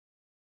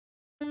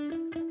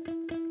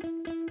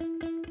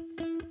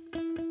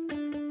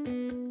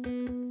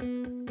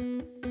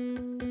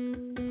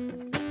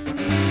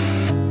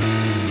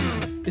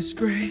It's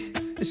gray,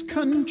 it's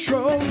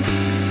control.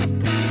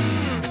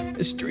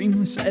 It's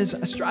dreamless as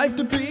I strive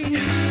to be.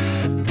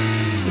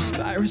 This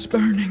fire is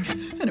burning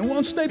and it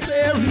won't stay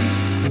buried.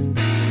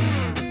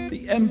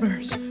 The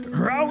embers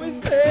are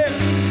always there.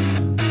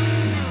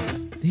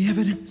 The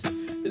evidence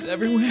is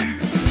everywhere.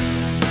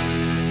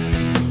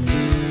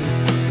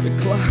 The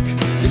clock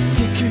is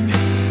ticking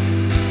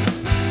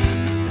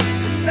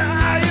and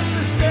I am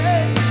the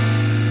stay.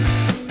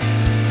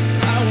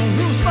 I will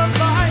lose my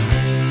mind,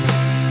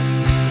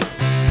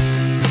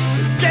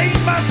 gain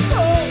my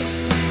soul.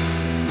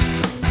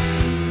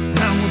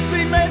 I will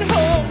be made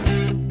whole.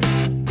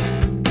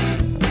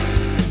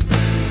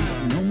 So I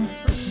know my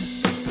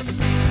purpose.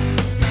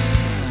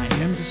 I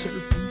am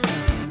deserving.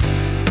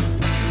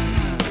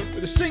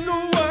 With a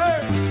single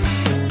word,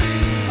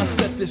 I'll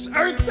set this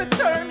earth a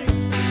turning.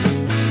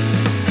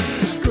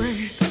 It's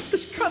gray,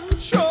 it's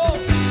control.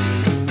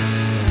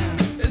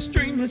 It's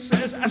dreamless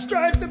as I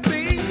strive to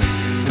be.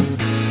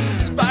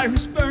 This fire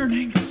is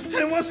burning and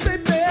it won't stay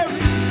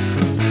buried.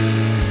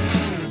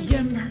 The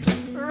embers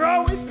are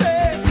always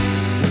there.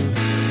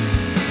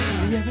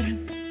 The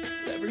evidence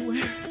is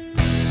everywhere.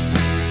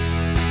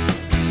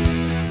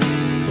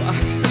 The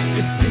clock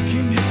is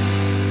ticking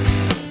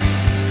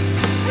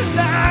and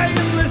I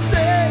am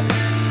listening.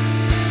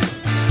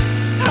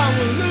 I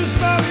will lose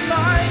my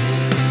mind.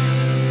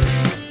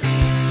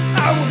 I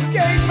will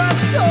gain my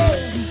soul.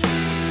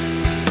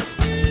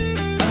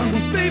 I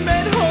will be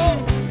made whole.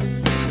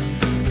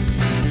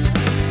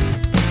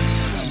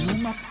 'Cause I know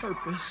my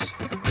purpose.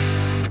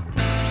 I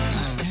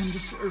am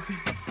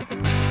deserving.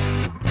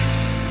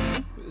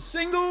 With a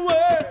single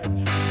word,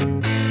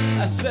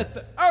 I set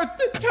the earth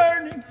to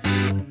turning.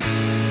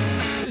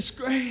 It's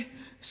gray,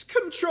 it's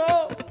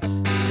control.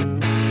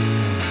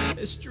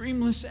 It's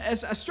dreamless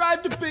as I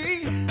strive to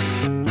be.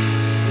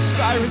 This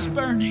fire is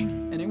burning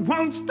and it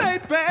won't stay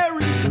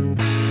buried.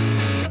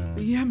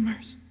 The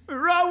embers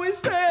are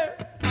always there.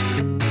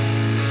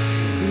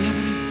 The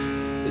evidence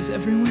is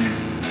everywhere.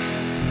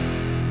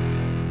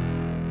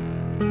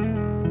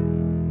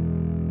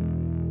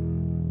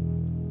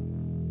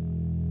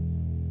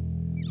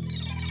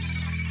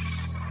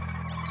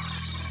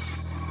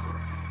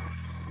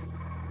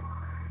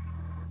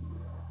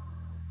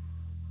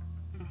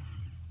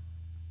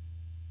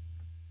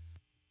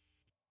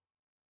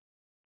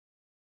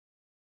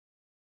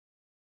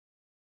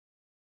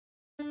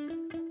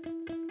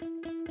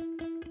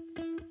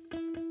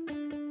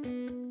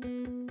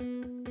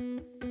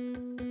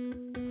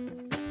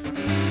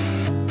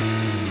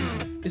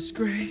 It's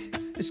gray,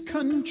 it's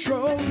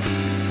control.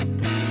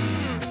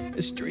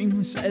 It's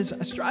dreamless as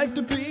I strive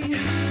to be.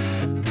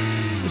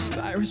 This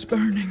fire is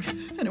burning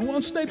and it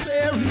won't stay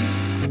buried.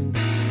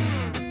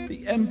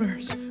 The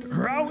embers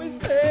are always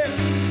there.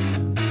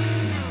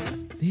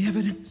 The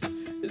evidence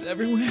is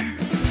everywhere.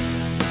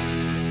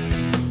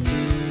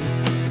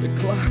 The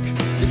clock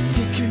is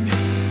ticking